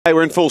Hey,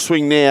 we're in full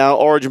swing now.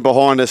 Origin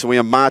behind us, and we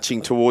are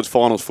marching towards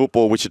finals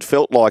football, which it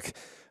felt like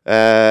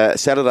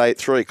Saturday at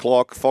 3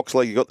 o'clock. Fox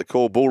League got the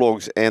call.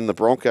 Bulldogs and the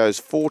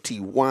Broncos,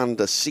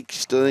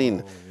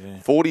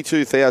 41-16.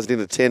 42,000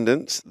 in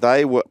attendance.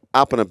 They were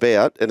up and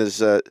about, and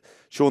as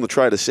Sean the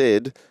Trader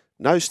said,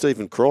 no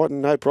Stephen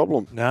Crichton, no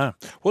problem. No.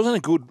 Wasn't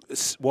it good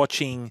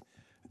watching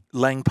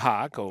Lang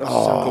Park or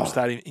Suncorp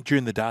Stadium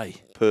during the day?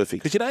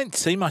 Perfect. Because you don't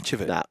see much of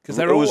it. Nah, Because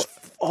it was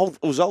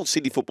old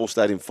Sydney Football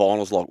Stadium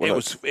finals like.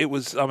 It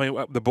was. I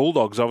mean, the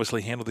Bulldogs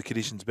obviously handled the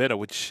conditions better,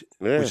 which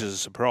is a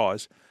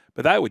surprise.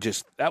 But that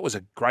was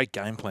a great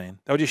game plan.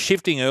 They were just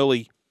shifting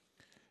early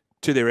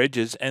to their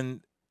edges,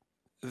 and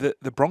the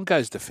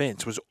Broncos'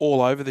 defence was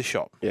all over the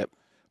shop. Yep.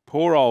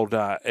 Poor old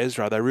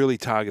Ezra. They really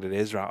targeted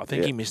Ezra. I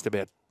think he missed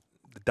about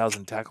a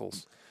dozen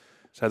tackles.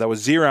 So they were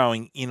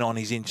zeroing in on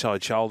his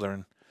inside shoulder.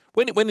 And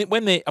when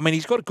they, I mean,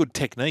 he's got a good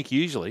technique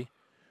usually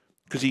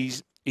because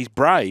he's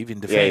brave in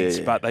defence,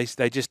 but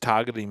they just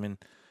targeted him, and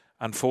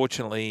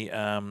unfortunately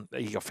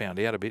he got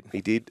found out a bit.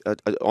 He did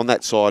on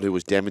that side who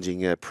was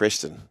damaging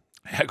Preston.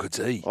 How good's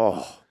he?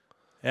 Oh,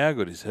 how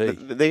good is he?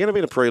 They're going to be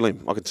in a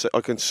prelim.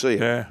 I can see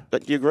it. Yeah.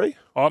 But do you agree?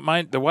 Oh,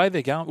 mate, the way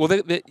they're going.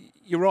 Well,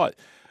 you're right.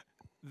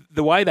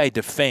 The way they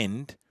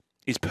defend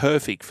is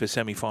perfect for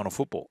semi-final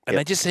football, and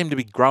they just seem to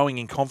be growing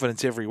in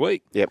confidence every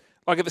week. Yep.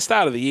 Like at the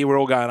start of the year, we're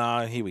all going,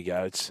 "Oh, here we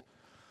go. It's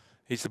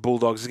the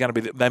Bulldogs. It's going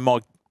to be. They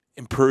might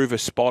improve a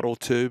spot or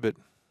two, but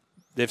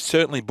they've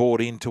certainly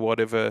bought into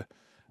whatever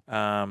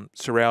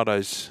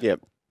Serraldo's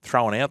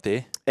throwing out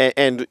there."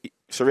 And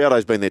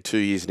Serraldo's been there 2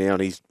 years now,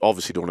 and he's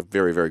obviously doing a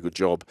very, very good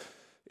job.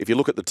 If you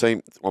look at the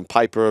team on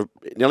paper,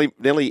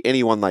 nearly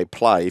anyone they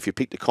play, if you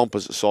picked a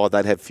composite side,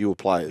 they'd have fewer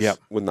players,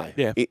 wouldn't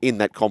they? Yeah. In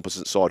that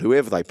composite side,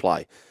 whoever they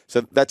play.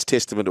 So that's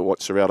testament to what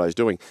Serraldo's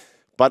doing.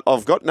 But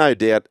I've got no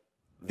doubt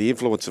the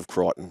influence of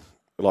Crichton.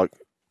 Like,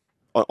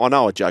 I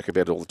know I joke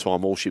about it all the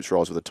time, all ships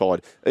rise with the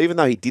tide. Even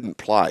though he didn't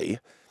play,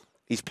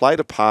 he's played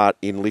a part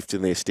in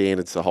lifting their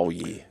standards the whole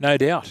year. No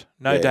doubt.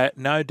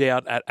 No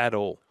doubt at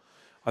all.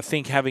 I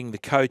think having the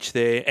coach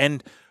there,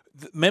 and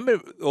remember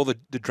all the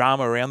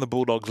drama around the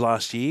Bulldogs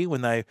last year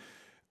when they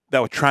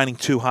were training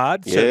too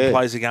hard. Certain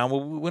players are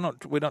going, well,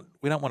 we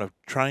don't want to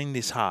train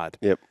this hard.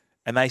 Yep.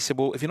 And they said,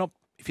 well, if you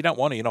don't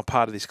want to, you're not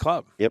part of this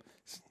club. Yep.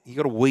 You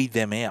got to weed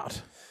them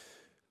out.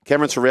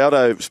 Cameron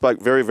Serraldo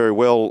spoke very, very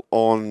well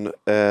on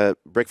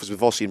Breakfast with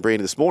Vossi and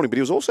Brandy this morning, but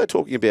he was also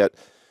talking about,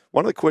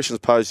 one of the questions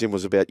posed to him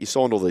was about, you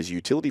signed all these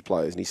utility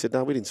players, and he said,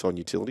 no, we didn't sign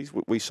utilities.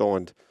 We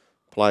signed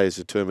players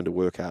determined to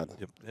work hard.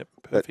 Yep,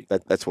 perfect.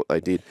 That's what they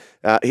did.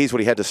 Here's what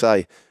he had to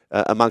say,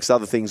 amongst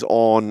other things,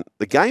 on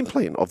the game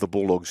plan of the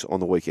Bulldogs on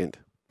the weekend.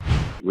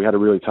 We had a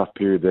really tough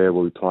period there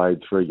where we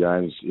played 3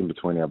 games in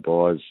between our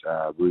buys,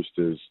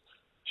 Roosters,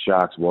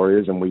 Sharks,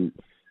 Warriors, and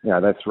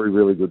they're 3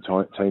 really good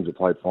teams that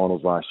played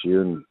finals last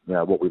year, and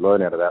what we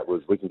learned out of that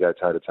was we can go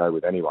toe-to-toe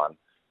with anyone.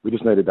 We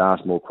just needed to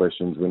ask more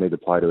questions. We need to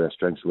play to our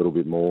strengths a little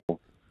bit more.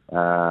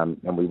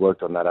 And we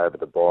worked on that over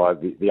the bye.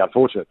 The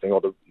unfortunate thing,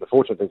 or the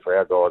fortunate thing for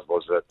our guys,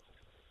 was that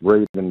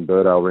Reid and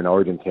Birdo were in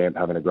Origin camp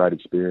having a great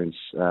experience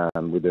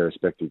with their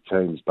respective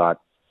teams. But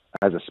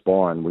as a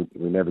spine,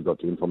 we never got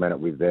to implement it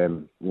with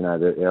them.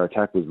 Our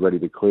attack was ready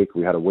to click.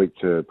 We had a week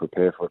to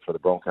prepare for it for the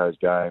Broncos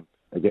game.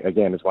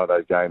 Again, it's one of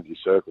those games you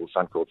circle,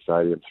 Suncorp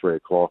Stadium, 3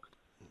 o'clock,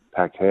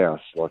 packed house.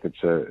 Like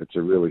it's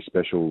a really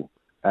special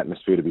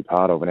atmosphere to be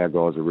part of, and our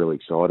guys are really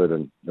excited.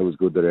 And it was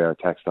good that our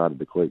attack started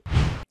to click.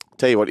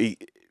 Tell you what,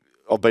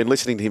 I've been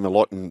listening to him a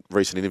lot in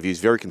recent interviews,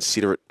 very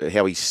considerate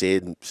how he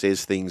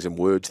says things and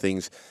words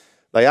things.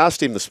 They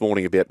asked him this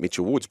morning about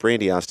Mitchell Woods.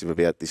 Brandy asked him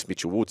about this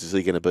Mitchell Woods. Is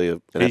he going to be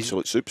an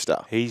absolute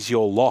superstar? He's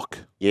your lock.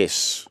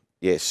 Yes.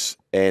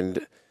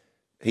 And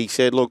he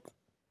said, look,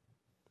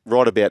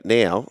 right about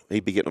now,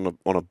 he'd be getting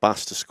on a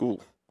bus to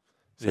school.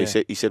 So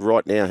he said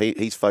right now,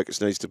 his focus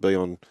needs to be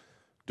on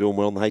doing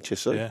well in the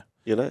HSC. Yeah.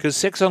 Because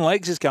Sex on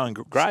Legs is going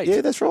great.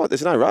 Yeah, that's right.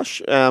 There's no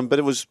rush. But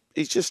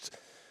he's just...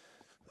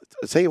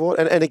 I tell you what,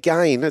 and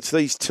again, it's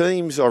these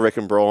teams, I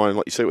reckon, Brian,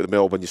 like you see it with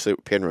Melbourne, you see it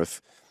with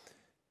Penrith,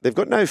 they've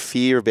got no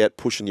fear about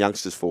pushing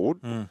youngsters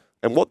forward.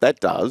 And what that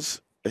does,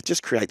 it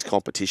just creates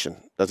competition,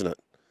 doesn't it?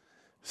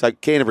 So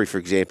Canterbury, for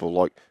example,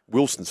 like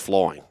Wilson's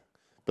flying,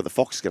 but the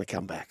Fox is going to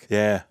come back.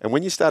 Yeah. And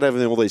when you start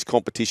having all these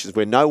competitions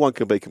where no one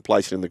can be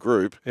complacent in the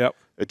group,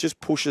 it just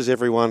pushes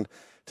everyone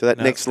to that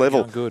next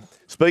level. Good.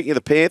 Speaking of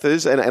the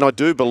Panthers, and I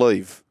do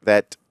believe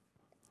that,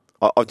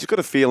 I've just got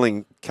a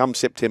feeling come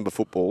September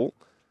football,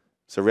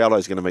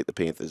 Serraldo's going to meet the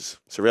Panthers.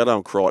 Serraldo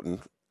and Crichton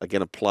are going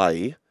to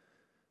play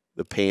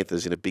the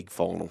Panthers in a big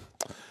final.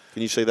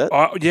 Can you see that?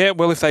 Yeah,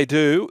 well, if they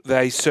do,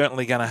 they're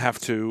certainly going to have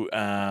to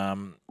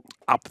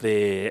up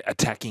their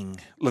attacking.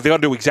 Look, they've got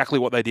to do exactly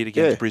what they did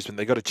against Brisbane.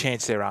 They've got to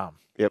chance their arm.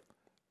 Yep.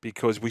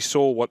 Because we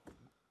saw what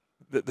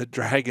the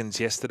Dragons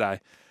yesterday,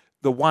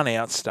 the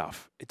one-out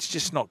stuff, it's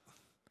just not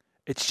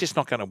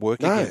going to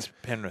work against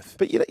Penrith.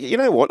 But you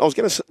know what? I was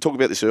going to talk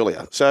about this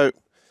earlier. So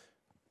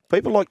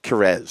people like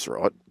Carraz,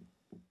 right?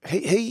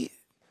 He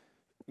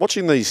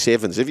watching these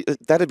sevens,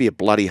 that'd be a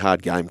bloody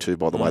hard game too,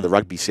 by the way, the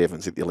rugby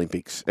sevens at the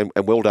Olympics. And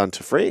well done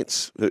to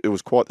France. It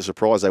was quite the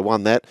surprise they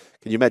won that.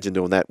 Can you imagine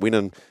doing that,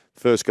 winning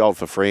first gold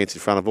for France in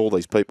front of all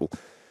these people?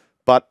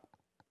 But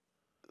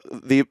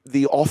the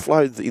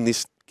offload in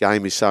this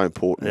game is so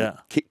important. Yeah.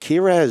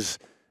 Kiraz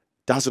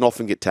doesn't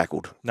often get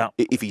tackled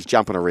if he's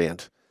jumping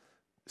around.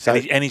 So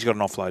and he's got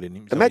an offload in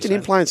him. Imagine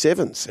him playing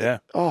sevens. Yeah.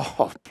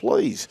 Oh,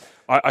 please.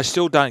 I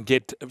still don't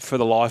get, for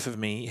the life of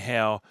me,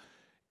 how,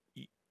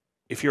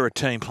 if you're a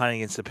team playing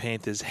against the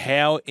Panthers,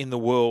 how in the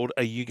world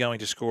are you going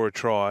to score a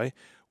try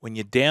when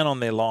you're down on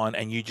their line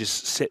and you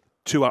just set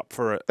two up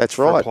for a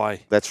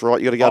play? That's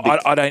right. You got to go.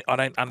 I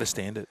don't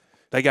understand it.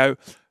 They go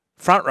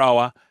front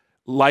rower,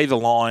 lay the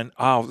line.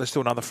 Oh, let's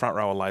do another front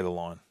rower, lay the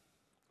line.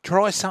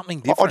 Try something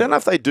different. I don't know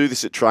if they do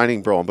this at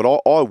training, Brian,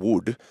 but I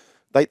would.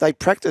 They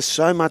practice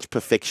so much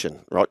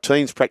perfection, right?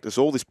 Teams practice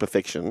all this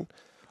perfection.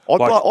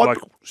 Like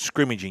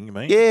scrimmaging, you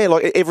mean? Yeah,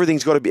 like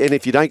everything's got to be, and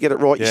if you don't get it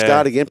right, you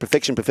start again.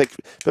 Perfection.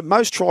 But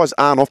most tries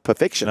aren't off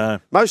perfection. No.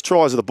 Most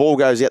tries, the ball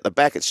goes out the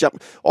back, it's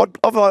jumping. I'd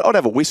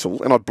have a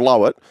whistle and I'd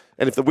blow it,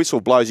 and if the whistle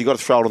blows, you've got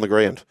to throw it on the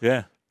ground.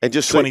 Yeah. And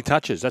just 20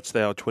 touches. That's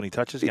the old 20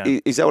 touches game.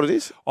 Is that what it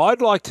is?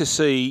 I'd like to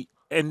see,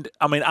 and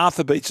I mean,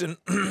 Arthur Beetson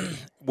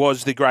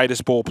was the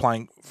greatest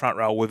ball-playing front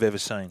rower we've ever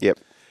seen. Yep.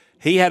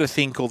 He had a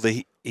thing called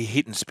the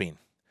hit and spin.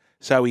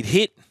 So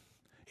he'd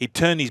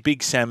turn his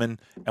big salmon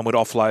and would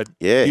offload,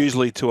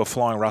 usually to a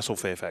flying Russell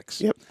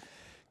Fairfax. Yep.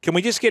 Can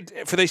we just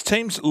get, for these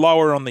teams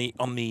lower on the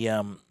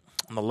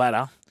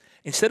ladder,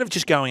 instead of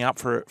just going up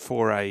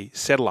for a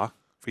settler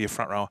for your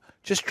front rower,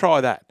 just try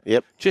that.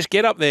 Yep. Just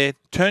get up there,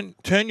 turn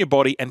your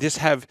body, and just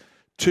have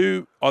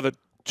either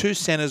two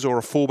centres or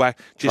a fullback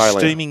just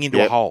steaming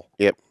into a hole.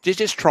 Yep.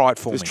 Just try it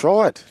for me. Just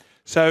try it.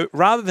 So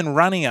rather than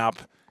running up,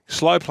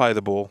 slow play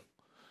the ball,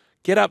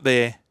 get up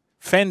there,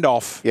 fend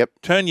off,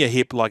 turn your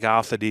hip like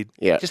Arthur did.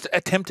 Yep. Just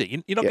attempt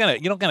it. You're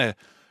not gonna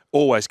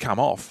always come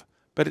off,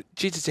 but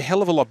it's a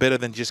hell of a lot better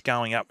than just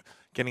going up,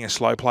 getting a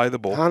slow play the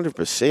ball.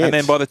 100%. And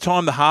then by the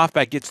time the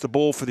halfback gets the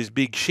ball for this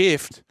big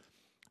shift,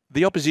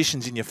 the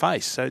opposition's in your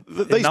face. So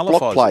these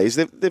block plays,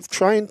 they've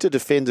trained to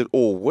defend it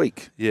all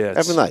week,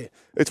 haven't they?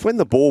 It's when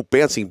the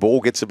bouncing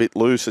ball gets a bit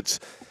loose. It's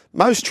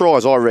most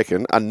tries, I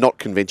reckon, are not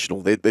conventional.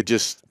 They're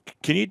just.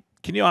 Can you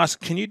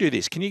do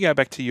this? Can you go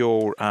back to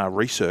your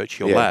research,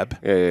 your lab,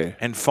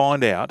 and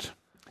find out,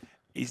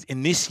 is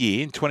in this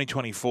year, in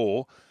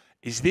 2024,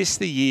 is this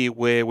the year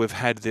where we've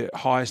had the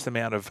highest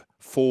amount of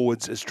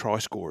forwards as try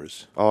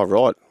scorers? Oh,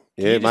 right.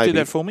 Yeah, Can you just do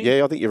that for me?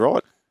 Yeah, I think you're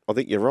right.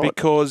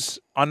 Because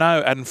I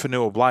know Adam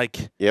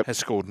Fanua-Blake has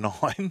scored 9.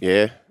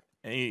 Yeah.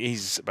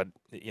 He's a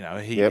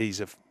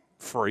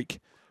freak.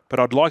 But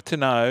I'd like to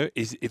know,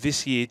 is if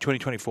this year,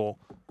 2024,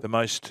 the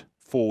most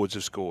forwards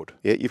have scored?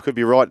 Yeah, you could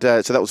be right.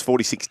 So that was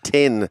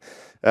 46-10.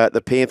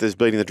 The Panthers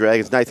beating the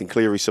Dragons. Nathan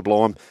Cleary,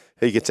 sublime.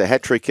 He gets a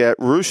hat-trick.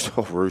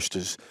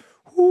 Roosters.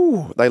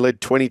 Ooh, they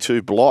led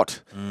 22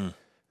 blot.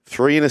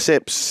 3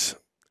 intercepts.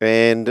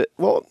 And,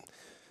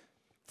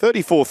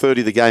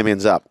 34-30 the game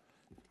ends up.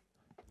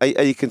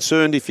 Are you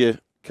concerned if you're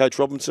Coach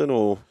Robinson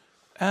or?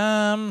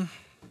 They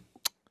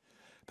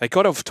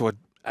got off to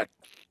a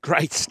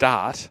great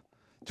start,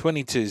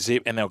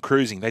 22-0, and they were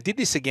cruising. They did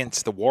this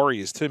against the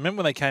Warriors too. Remember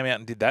when they came out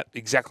and did that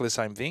exactly the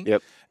same thing?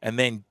 Yep. And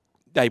then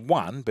they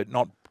won, but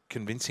not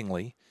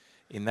convincingly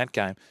in that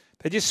game.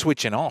 They're just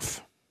switching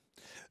off.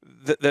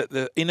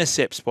 The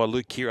intercepts by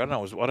Luke Keir. I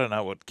don't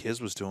know what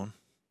Kez was doing.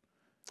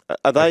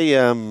 Are they?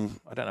 I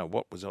don't know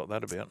what was all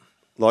that about.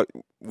 Like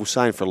we're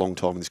saying for a long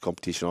time in this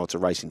competition, it's a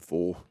race in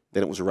 4.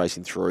 Then it was a race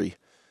in 3.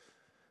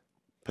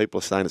 People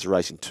are saying it's a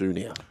race in 2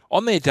 now.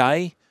 On their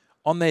day,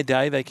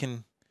 they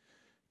can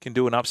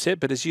do an upset.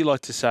 But as you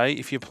like to say,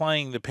 if you're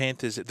playing the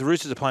Panthers, the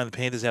Roosters are playing the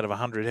Panthers out of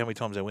 100. How many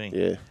times they're winning?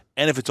 Yeah.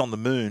 And if it's on the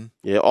moon,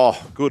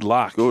 good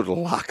luck. Good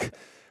luck.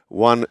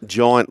 One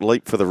giant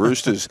leap for the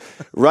Roosters.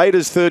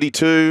 Raiders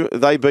 32.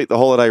 They beat the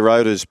Holiday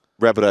Roaders.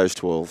 Rabbitohs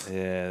 12.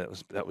 Yeah,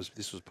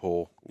 this was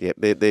poor. Yeah,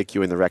 they're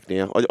queuing the rack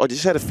now. I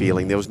just had a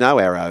feeling there was no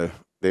Arrow,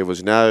 there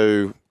was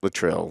no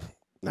Latrell,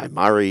 no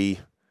Murray.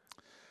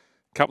 A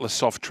couple of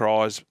soft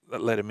tries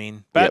that let him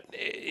in. But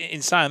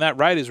in saying that,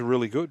 Raiders were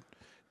really good.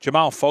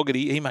 Jamal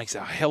Fogarty, he makes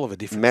a hell of a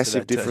difference.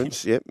 Massive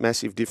difference. Yep,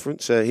 massive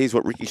difference. Here's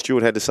what Ricky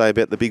Stewart had to say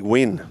about the big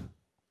win.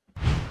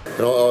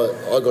 And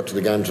I got to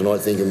the game tonight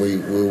thinking we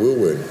will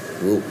win.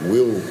 We'll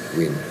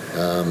win.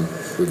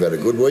 We've had a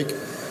good week,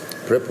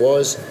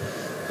 prep-wise.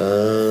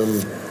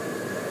 I'm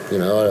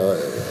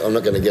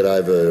not going to get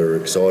over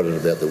excited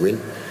about the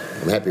win.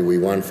 I'm happy we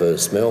won for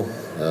Smell.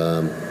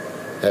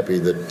 Happy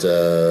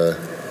that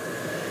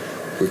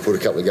we've put a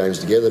couple of games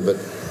together, but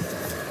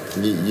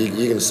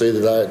you can see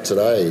today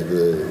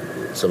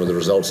some of the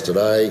results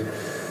today,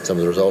 some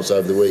of the results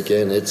over the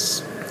weekend.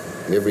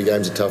 Every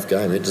game's a tough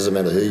game. It doesn't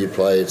matter who you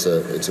play. It's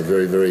a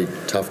very, very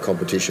tough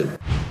competition.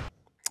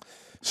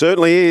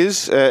 Certainly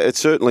is. It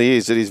certainly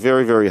is. It is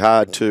very, very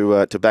hard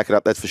to back it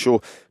up. That's for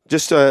sure.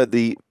 Just on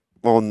the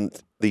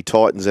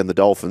Titans and the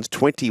Dolphins,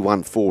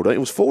 21-14. It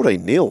was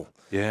 14-0.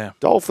 Yeah.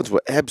 Dolphins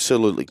were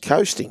absolutely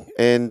coasting,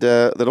 and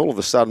then all of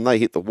a sudden they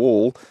hit the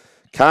wall.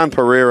 Khan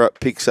Pereira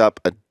picks up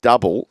a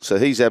double, so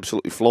he's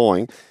absolutely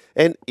flying.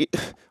 And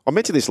I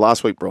mentioned this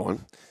last week,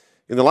 Brian.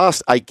 In the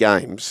last 8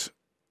 games,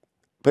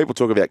 people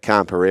talk about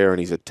Khan Pereira and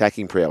his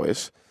attacking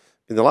prowess.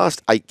 In the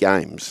last 8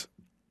 games,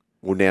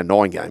 well, now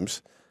 9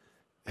 games,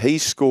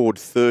 he's scored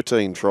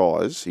 13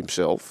 tries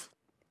himself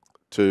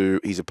to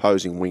his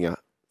opposing winger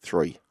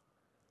 3.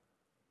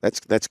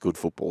 That's good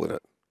football, isn't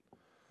it?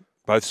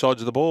 Both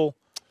sides of the ball.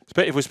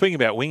 If we're speaking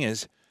about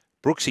wingers,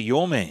 Brooksy,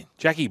 your man,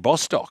 Jackie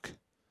Bostock.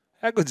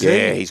 How good's he?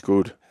 Yeah, he's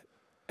good.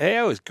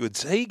 How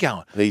good's he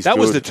going? He's that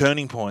was good. the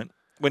turning point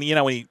when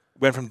he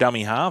went from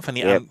dummy half and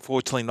he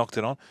unfortunately knocked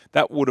it on.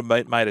 That would have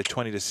made it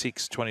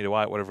 20-6,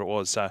 20-8, whatever it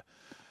was. So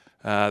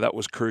that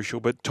was crucial.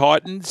 But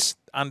Titans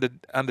under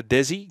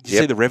Desi, did you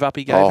see the rev up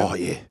he gave him? Oh,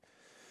 yeah.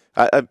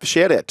 A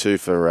shout out too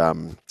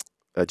for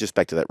just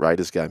back to that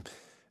Raiders game.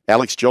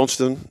 Alex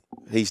Johnston,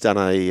 he's done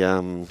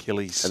an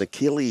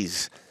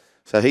Achilles.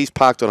 So he's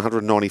parked on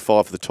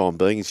 195 for the time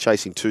being. He's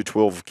chasing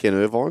 212 of Ken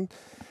Irvine.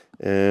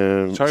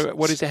 Sorry,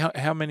 what is it?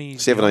 How many?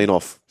 17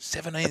 off.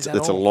 17.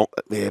 That's a long.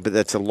 Yeah, but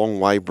that's a long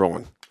way,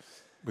 Brian.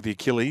 With the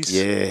Achilles.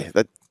 Yeah.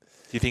 Do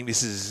you think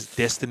this is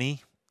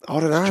destiny? I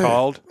don't know.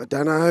 Child. I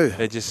don't know.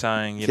 They're just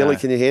saying, Kelly,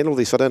 can you handle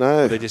this? I don't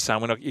know. They're just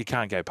saying you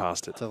can't go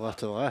past it. To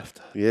the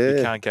left. Yeah.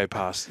 You can't go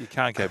past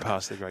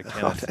the great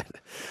Kenneth.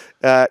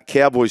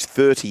 Cowboys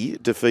 30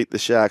 defeat the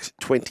Sharks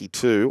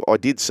 22. I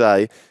did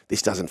say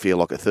this doesn't feel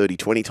like a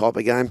 30-20 type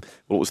of game.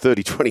 Well, it was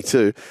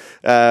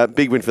 30-22.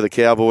 Big win for the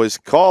Cowboys.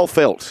 Kyle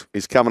Felt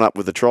is coming up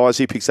with the tries.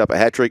 He picks up a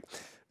hat-trick.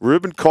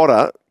 Ruben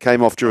Cotter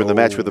came off during the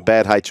match with a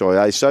bad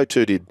HIA. So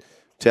too did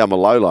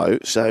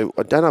Taumalolo. So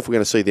I don't know if we're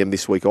going to see them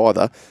this week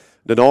either.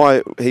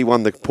 Nanai, he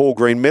won the Paul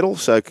Green medal,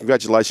 so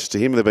congratulations to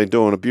him. They've been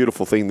doing a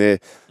beautiful thing there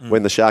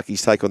when the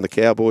Sharkies take on the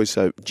Cowboys.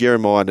 So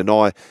Jeremiah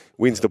Nanai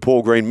wins the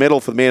Paul Green medal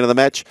for the man of the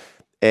match.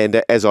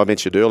 And as I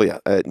mentioned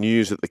earlier,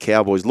 news that the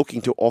Cowboys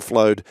looking to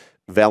offload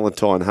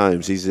Valentine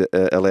Holmes. He's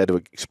allowed to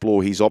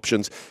explore his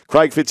options.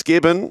 Craig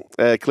Fitzgibbon,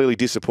 clearly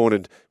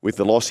disappointed with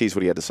the loss. Here's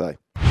what he had to say.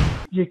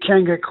 You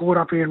can get caught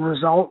up in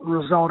result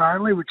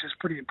only, which is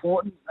pretty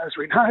important, as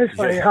we know.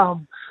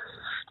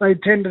 They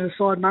tend to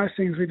decide most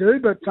things we do,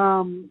 but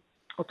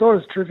I thought it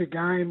was a terrific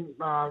game,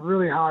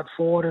 really hard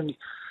fought, and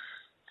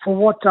for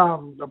what I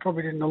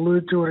probably didn't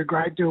allude to it a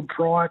great deal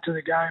prior to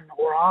the game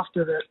or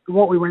after that,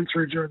 what we went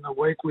through during the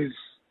week with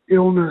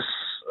illness,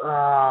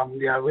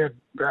 we had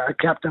a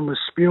captain was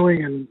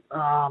spewing and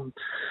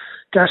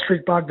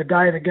gastric bug the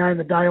day of the game,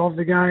 the day of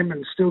the game,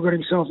 and still got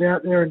himself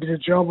out there and did a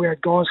job. We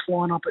had guys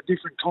flying up at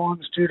different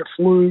times due to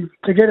flu.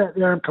 To get out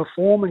there and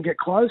perform and get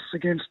close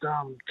against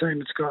a team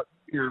that's got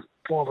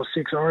 5 or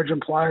 6 Origin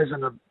players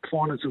and are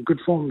finding some good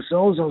form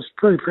themselves. I was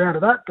pretty proud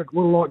of that, but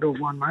would have liked to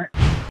have won, mate.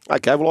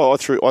 Okay, well, I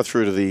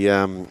threw to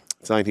the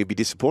saying he'd be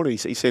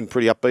disappointed. He seemed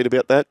pretty upbeat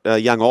about that.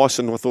 Young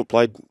Ison, I thought,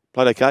 played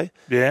okay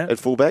at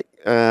fullback.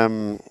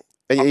 And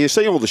you're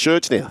seeing all the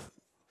shirts now.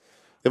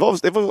 They've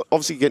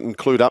obviously getting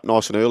clued up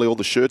nice and early. All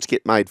the shirts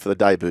get made for the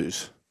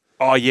debuts.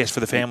 Oh, yes, for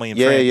the family and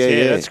friends.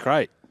 Yeah, that's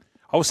great.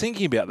 I was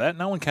thinking about that.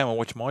 No one came and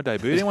watched my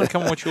debut. Did anyone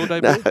come and watch your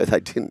debut? No,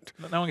 they didn't.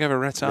 No one gave a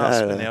rat's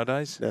ass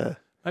nowadays. No.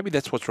 Maybe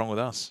that's what's wrong with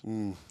us.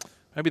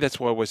 Maybe that's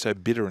why we're so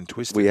bitter and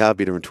twisted. We are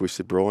bitter and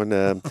twisted,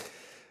 Brian.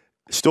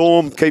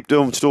 Storm, keep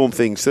doing Storm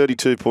things.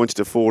 32 points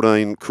to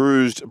 14.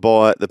 Cruised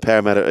by the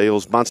Parramatta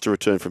Eels. Munster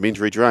returned from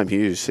injury. Jerome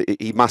Hughes,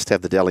 he must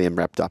have the Dally M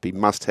wrapped up. He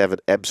must have it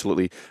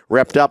absolutely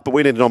wrapped up. But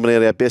we need to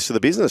nominate our best of the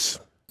business.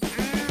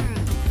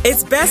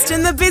 It's best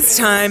in the biz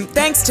time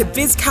thanks to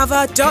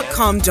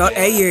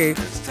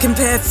bizcover.com.au.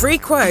 Compare free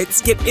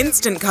quotes, get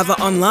instant cover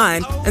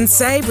online and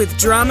save with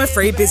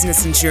drama-free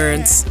business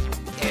insurance.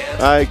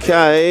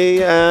 Okay,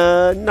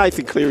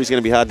 Nathan Cleary's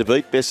going to be hard to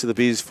beat. Best of the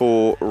biz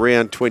for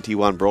round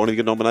 21. Brian, have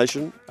you got a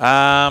nomination?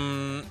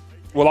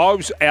 Well, I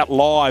was out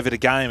live at a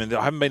game and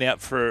I haven't been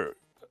out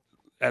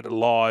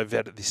live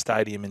at this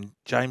stadium. And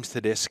James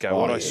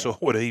Tedesco, I saw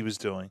what he was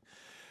doing.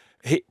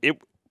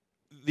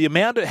 The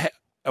amount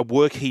of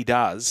work he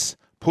does,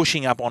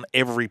 pushing up on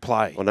every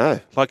play. I know.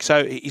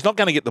 So he's not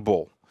going to get the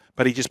ball,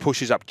 but he just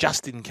pushes up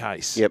just in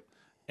case. Yep.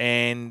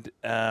 And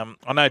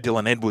I know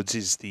Dylan Edwards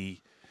is the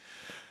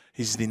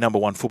number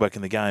one fullback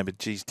in the game, but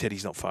geez,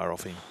 Teddy's not far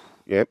off him.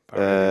 Yep.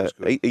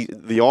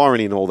 The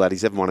irony in all that,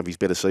 he's having one of his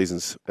better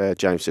seasons,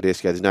 James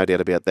Tedesco. There's no doubt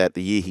about that.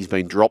 The year he's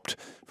been dropped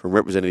from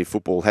representative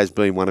football has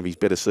been one of his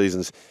better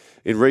seasons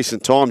in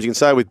recent times. You can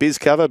say with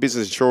BizCover,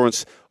 business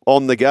insurance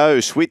on the go.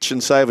 Switch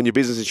and save on your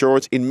business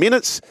insurance in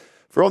minutes.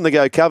 For on the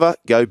go cover,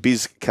 go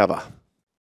BizCover.